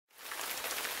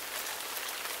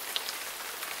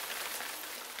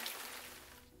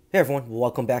Hey everyone,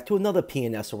 welcome back to another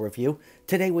PNSO review.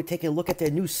 Today we're taking a look at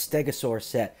their new Stegosaurus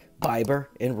set, Biber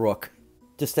and Rook.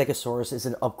 The Stegosaurus is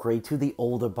an upgrade to the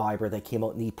older Biber that came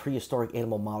out in the prehistoric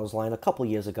animal models line a couple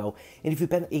years ago. And if you've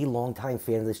been a long-time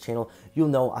fan of this channel, you'll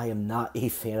know I am not a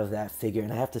fan of that figure.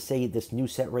 And I have to say, this new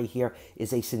set right here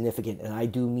is a significant, and I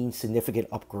do mean significant,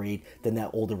 upgrade than that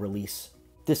older release.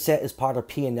 This set is part of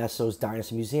PNSO's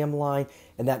Dinosaur Museum line,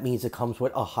 and that means it comes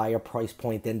with a higher price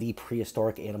point than the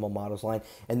prehistoric animal models line,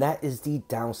 and that is the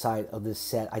downside of this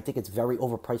set. I think it's very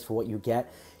overpriced for what you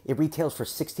get. It retails for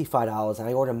 $65, and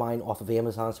I ordered mine off of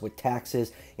Amazon, so with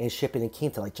taxes and shipping, it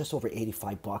came to like just over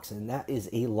 85 bucks, and that is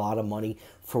a lot of money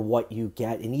for what you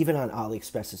get. And even on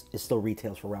AliExpress, it still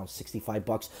retails for around 65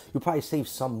 bucks. You'll probably save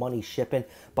some money shipping,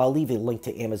 but I'll leave a link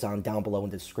to Amazon down below in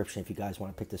the description if you guys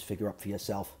want to pick this figure up for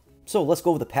yourself. So let's go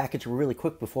over the package really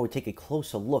quick before we take a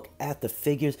closer look at the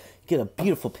figures. Get a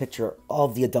beautiful picture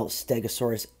of the adult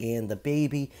Stegosaurus and the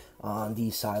baby on the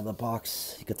side of the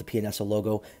box. You got the PNSO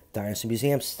logo, Dinosaur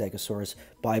Museum, Stegosaurus,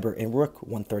 Biber, and Rook,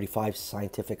 135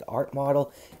 scientific art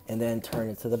model. And then turn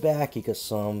it to the back, you got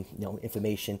some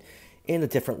information in a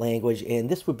different language. And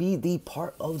this would be the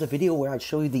part of the video where I'd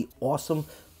show you the awesome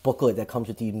booklet that comes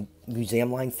with the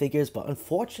museum line figures. But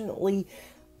unfortunately,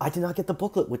 I did not get the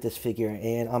booklet with this figure,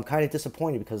 and I'm kind of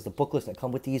disappointed because the booklets that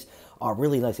come with these are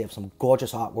really nice. They have some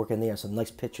gorgeous artwork in there, some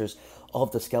nice pictures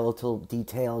of the skeletal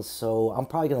details. So I'm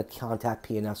probably going to contact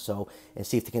PNSO and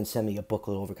see if they can send me a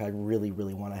booklet over, because I really,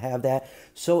 really want to have that.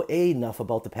 So enough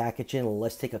about the packaging.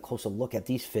 Let's take a closer look at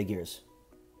these figures.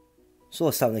 So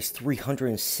let's have a nice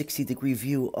 360-degree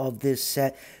view of this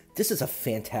set. This is a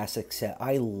fantastic set.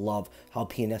 I love how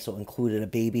PNSO included a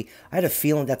baby. I had a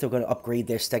feeling that they were going to upgrade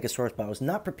their Stegosaurus, but I was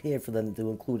not prepared for them to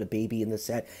include a baby in the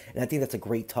set, and I think that's a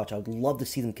great touch. I would love to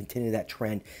see them continue that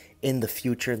trend in the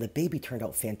future. The baby turned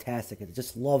out fantastic. I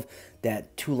just love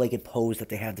that two-legged pose that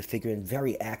they have the figure in,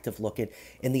 very active looking,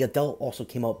 and the adult also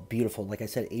came out beautiful. Like I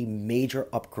said, a major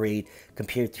upgrade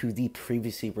compared to the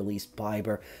previously released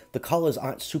Biber. The colors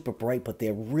aren't super bright, but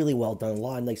they're really well done. A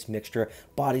lot of nice mixture.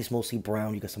 Body's mostly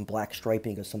brown. You got some black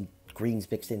striping, you got some greens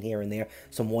mixed in here and there,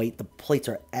 some white. The plates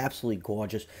are absolutely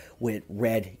gorgeous with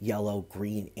red, yellow,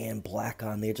 green, and black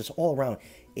on there. Just all around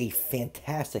a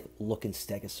fantastic looking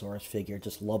Stegosaurus figure.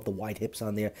 Just love the wide hips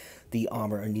on there, the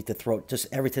armor underneath the throat. Just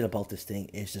everything about this thing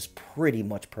is just pretty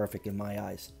much perfect in my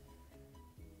eyes.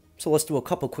 So let's do a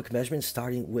couple quick measurements,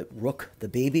 starting with Rook, the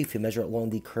baby. If you measure it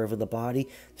along the curve of the body,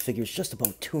 the figure is just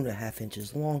about 2.5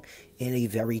 inches long and a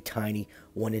very tiny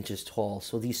 1 inch tall.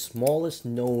 So the smallest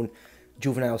known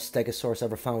juvenile Stegosaurus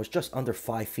ever found was just under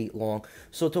 5 feet long.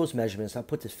 So at those measurements, I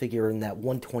put this figure in that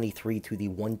 123 to the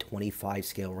 125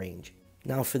 scale range.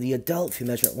 Now for the adult, if you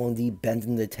measure it along the bend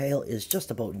in the tail, is just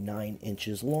about 9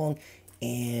 inches long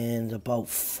and about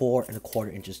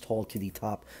 4¼ inches tall to the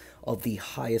top of the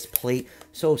highest plate.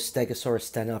 So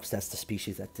Stegosaurus stenops, that's the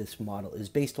species that this model is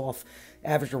based off,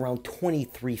 averaged around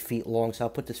 23 feet long. So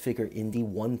I'll put this figure in the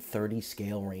 130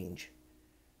 scale range.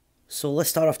 So let's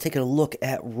start off taking a look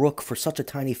at Rook. For such a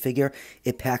tiny figure,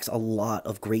 it packs a lot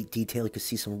of great detail. You can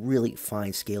see some really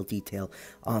fine scale detail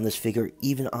on this figure.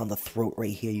 Even on the throat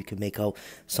right here, you can make out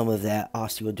some of that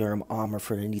osteoderm armor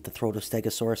for underneath the throat of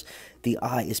Stegosaurus. The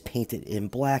eye is painted in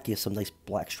black. You have some nice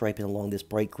black striping along this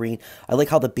bright green. I like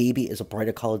how the baby is a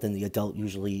brighter color than the adult.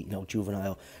 Usually,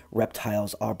 juvenile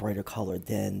reptiles are brighter colored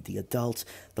than the adults.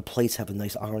 The plates have a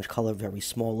nice orange color, very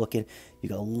small looking. You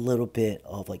got a little bit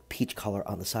of like peach color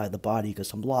on the side of the body. You got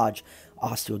some large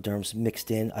osteoderms mixed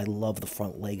in. I love the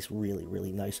front legs, really,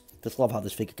 really nice. Just love how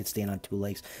this figure can stand on 2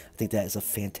 legs. I think that is a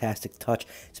fantastic touch.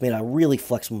 It's made out of really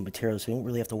flexible material, so you don't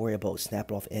really have to worry about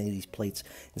snapping off any of these plates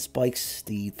and spikes.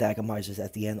 The thagomizers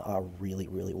at the end are really,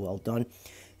 really well done.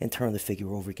 And turn the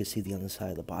figure over, you can see the underside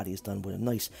of the body is done with a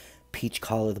nice peach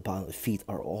collar. The bottom of the feet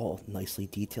are all nicely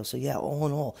detailed. So yeah, all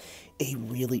in all, a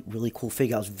really, really cool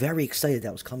figure. I was very excited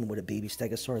that was coming with a baby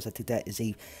Stegosaurus. I think that is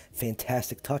a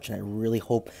fantastic touch, and I really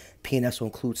hope PNS will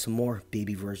include some more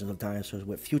baby versions of dinosaurs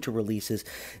with future releases.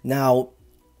 Now,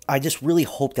 I just really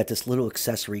hope that this little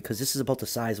accessory, because this is about the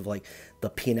size of like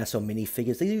the PNSO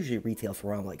minifigures, they usually retail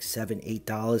for around like $7,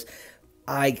 $8.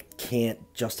 I can't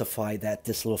justify that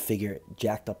this little figure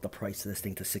jacked up the price of this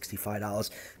thing to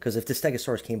 $65, because if the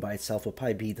Stegosaurus came by itself, it would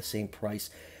probably be the same price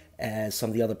as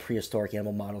some of the other prehistoric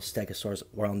animal model Stegosaurs,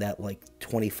 around that like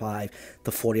 $25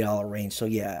 to $40 range. So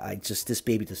yeah, this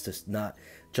baby just does not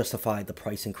justify the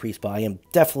price increase, but I am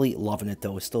definitely loving it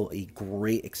though. It's still a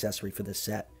great accessory for this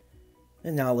set.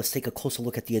 And now let's take a closer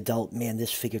look at the adult. Man,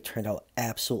 this figure turned out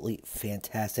absolutely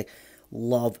fantastic.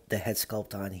 Love the head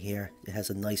sculpt on here. It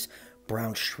has a nice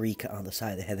brown streak on the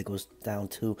side of the head that goes down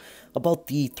to about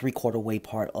the 3/4 way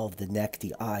part of the neck.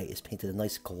 The eye is painted a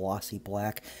nice glossy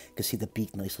black. You can see the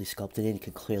beak nicely sculpted in. You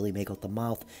can clearly make out the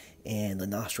mouth and the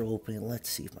nostril opening. Let's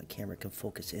see if my camera can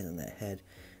focus in on that head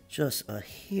just a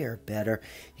hair better.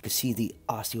 You can see the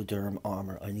osteoderm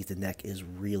armor underneath the neck is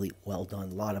really well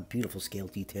done. A lot of beautiful scale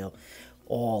detail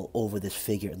all over this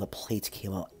figure, and the plates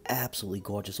came out absolutely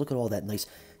gorgeous. Look at all that nice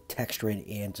texture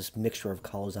and just mixture of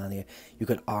colors on there. You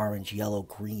got orange, yellow,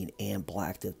 green, and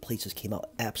black. The plates just came out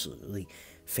absolutely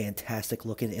fantastic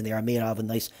looking, and they are made out of a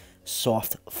nice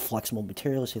soft flexible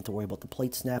material, so you don't have to worry about the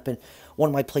plate snapping. One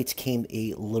of my plates came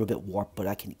a little bit warped, but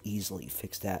I can easily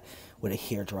fix that with a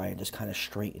hairdryer and just kind of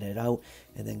straighten it out.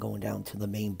 And then going down to the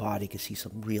main body, you can see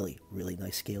some really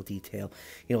nice scale detail.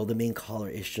 You know, the main collar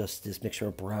is just this mixture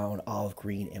of brown, olive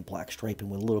green, and black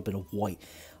striping with a little bit of white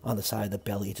on the side of the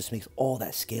belly. It just makes all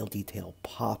that scale detail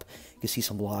pop. You can see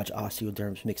some large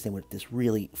osteoderms mixed in with this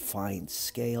really fine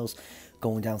scales.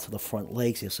 Going down to the front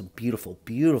legs, you have some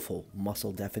beautiful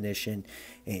muscle definition,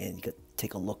 and you can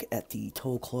take a look at the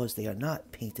toe claws. They are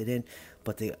not painted in,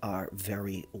 but they are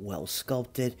very well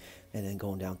sculpted. And then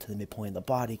going down to the midpoint of the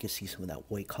body, you can see some of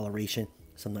that white coloration,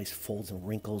 some nice folds and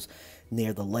wrinkles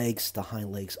near the legs. The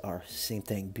hind legs are same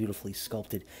thing, beautifully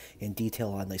sculpted in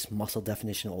detail, on nice muscle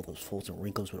definition, all those folds and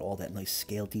wrinkles with all that nice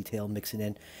scale detail mixing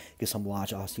in. Get some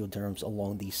large osteoderms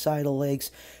along the side of the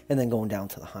legs, and then going down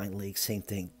to the hind legs, same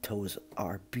thing. Toes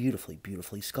are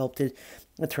beautifully sculpted.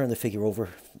 I turn the figure over,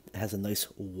 it has a nice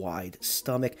wide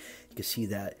stomach. You can see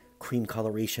that cream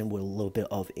coloration with a little bit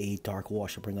of a dark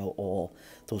wash to bring out all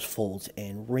those folds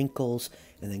and wrinkles.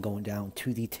 And then going down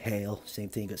to the tail, same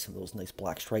thing, you got some of those nice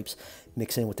black stripes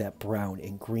mixed in with that brown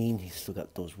and green. You still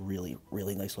got those really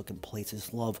nice looking plates. I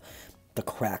just love the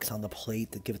cracks on the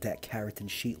plate to give it that keratin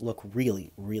sheet look.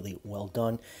 Really well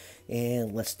done.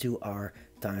 And let's do our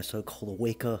Dinosaur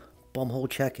cloaca bumhole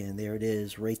check, and there it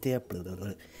is right there.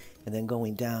 And then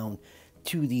going down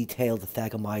to the tail, the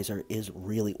thagomizer is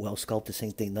really well sculpted.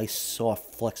 Same thing, nice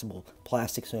soft flexible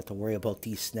plastic, so you don't have to worry about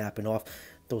these snapping off.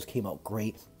 Those came out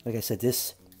great. Like I said,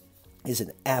 this is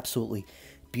an absolutely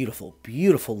beautiful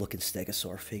looking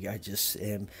Stegosaur figure. I just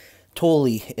am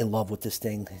totally in love with this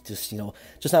thing. Just, you know,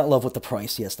 just not in love with the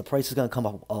price. Yes, the price is going to come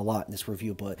up a lot in this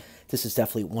review, but this is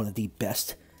definitely one of the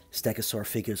best Stegosaur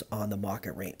figures on the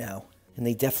market right now. And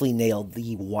they definitely nailed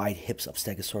the wide hips of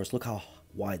Stegosaurus. Look how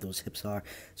wide those hips are.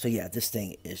 So yeah, this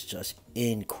thing is just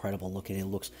incredible looking. It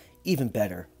looks even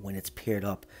better when it's paired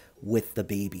up with the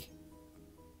baby.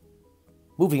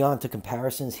 Moving on to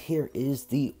comparisons, here is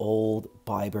the old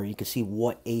Biber. You can see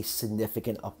what a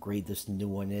significant upgrade this new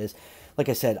one is. Like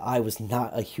I said, I was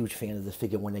not a huge fan of this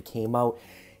figure when it came out.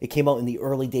 It came out in the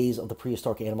early days of the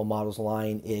prehistoric animal models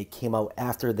line. It came out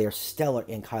after their stellar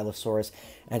Ankylosaurus,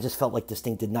 and I just felt like this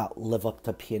thing did not live up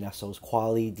to PNSO's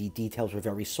quality. The details were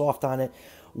very soft on it.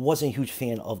 Wasn't a huge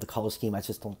fan of the color scheme. I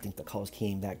just don't think the colors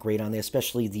came that great on there,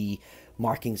 especially the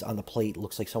markings on the plate.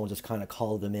 Looks like someone just kind of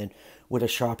colored them in with a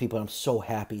Sharpie, but I'm so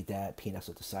happy that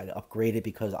PNSO decided to upgrade it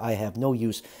because I have no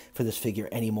use for this figure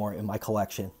anymore in my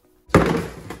collection.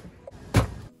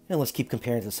 And let's keep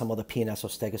comparing to some other PNSO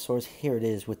Stegosaurs. Here it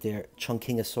is with their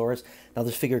Chunkingosaurus. Now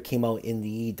this figure came out in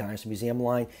the Dinosaur Museum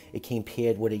line. It came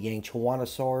paired with a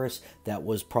Yangchuanosaurus that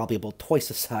was probably about twice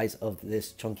the size of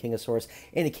this Chunkingosaurus.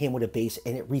 And it came with a base,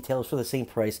 and it retails for the same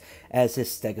price as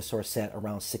this Stegosaurus set,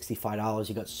 around $65.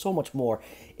 You got so much more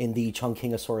in the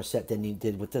Chunkingosaurus set than you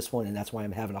did with this one, and that's why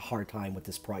I'm having a hard time with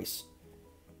this price.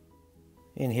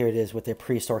 And here it is with their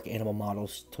prehistoric animal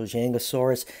models,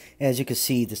 Tojangasaurus. As you can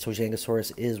see, this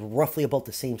Tojangasaurus is roughly about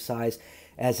the same size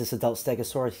as this adult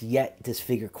Stegosaurus, yet this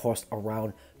figure cost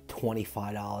around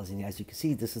 $25. And as you can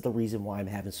see, this is the reason why I'm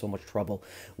having so much trouble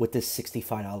with this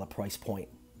 $65 price point.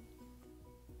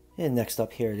 And next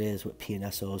up, here it is with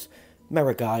PNSO's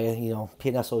Merigaya. You know,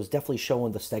 PNSO is definitely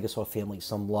showing the Stegosaur family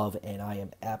some love, and I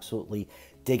am absolutely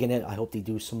digging it. I hope they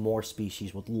do some more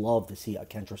species. Would love to see a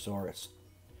Kentrosaurus.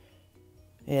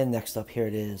 And next up, here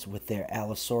it is with their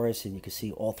Allosaurus, and you can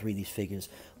see all three of these figures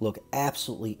look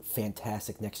absolutely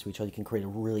fantastic next to each other. You can create a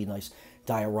really nice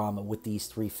diorama with these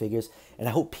three figures, and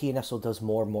I hope PNSO does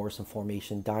more Morrison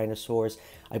Formation dinosaurs.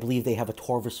 I believe they have a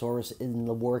Torvosaurus in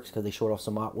the works because they showed off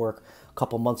some artwork a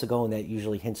couple months ago, and that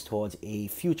usually hints towards a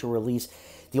future release.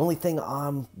 The only thing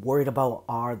I'm worried about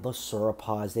are the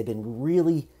sauropods. They've been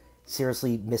really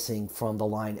seriously missing from the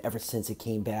line ever since it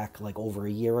came back like over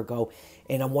a year ago,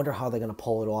 and I wonder how they're going to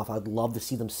pull it off. I'd love to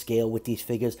see them scale with these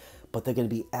figures, but they're going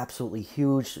to be absolutely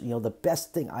huge. You know, the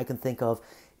best thing I can think of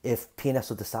if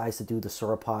PNSO decides to do the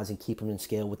sauropods and keep them in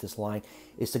scale with this line,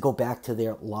 is to go back to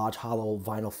their large hollow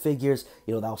vinyl figures.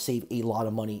 You know, that'll save a lot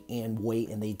of money and weight,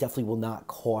 and they definitely will not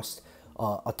cost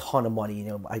a ton of money. You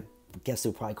know, I guess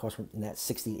they'll probably cost in that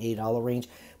 $60 range.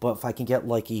 But if I can get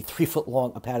like a 3-foot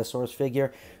long Apatosaurus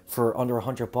figure for under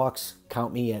 $100,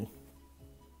 count me in.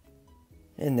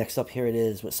 And next up, here it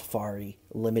is with Safari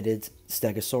Limited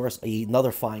Stegosaurus,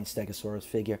 another fine Stegosaurus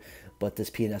figure, but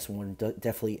this PNS one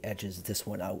definitely edges this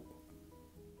one out.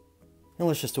 And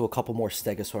let's just do a couple more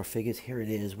Stegosaur figures. Here it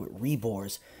is with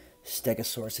Rebor's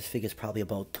Stegosaurus. This figure is probably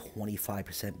about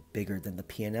 25% bigger than the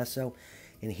PNSO.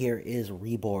 And here is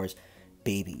Rebor's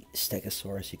baby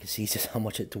Stegosaurus. You can see just how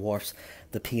much it dwarfs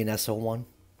the PNSO one.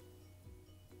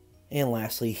 And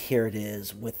lastly, here it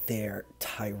is with their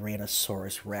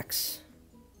Tyrannosaurus Rex.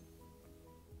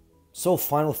 So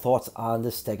final thoughts on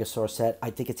this Stegosaur set. I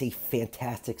think it's a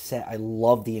fantastic set. I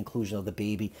love the inclusion of the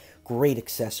baby. Great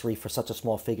accessory for such a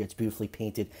small figure. It's beautifully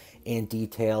painted and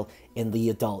detailed. And the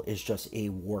adult is just a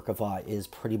work of art. It is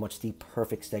pretty much the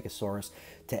perfect Stegosaurus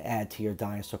to add to your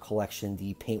dinosaur collection.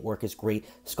 The paintwork is great.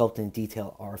 Sculpting and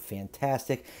detail are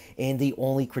fantastic. And the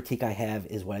only critique I have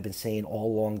is what I've been saying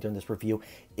all along during this review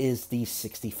is the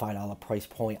 $65 price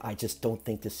point. I just don't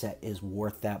think this set is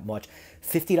worth that much.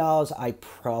 $50 I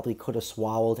probably could have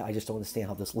swallowed. I just don't understand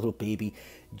how this little baby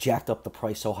jacked up the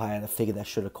price so high on a figure that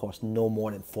should have cost no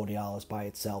more than $40 by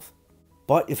itself.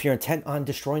 But if you're intent on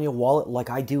destroying your wallet like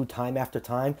I do time after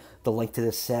time, the link to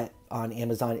this set on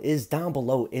Amazon is down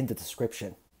below in the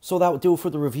description. So that would do it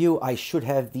for the review. I should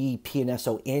have the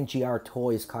PNSO and GR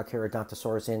Toys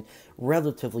Carcharodontosaurus in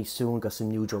relatively soon. Got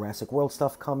some new Jurassic World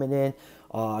stuff coming in.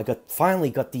 I finally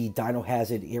got the Dino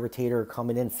Hazard Irritator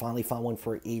coming in. Finally found one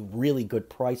for a really good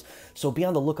price. So be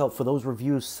on the lookout for those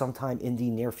reviews sometime in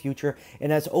the near future.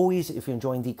 And as always, if you're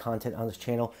enjoying the content on this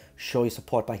channel, show your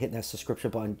support by hitting that subscription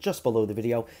button just below the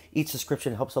video. Each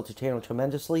subscription helps out the channel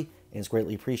tremendously and is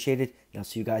greatly appreciated. And I'll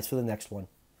see you guys for the next one.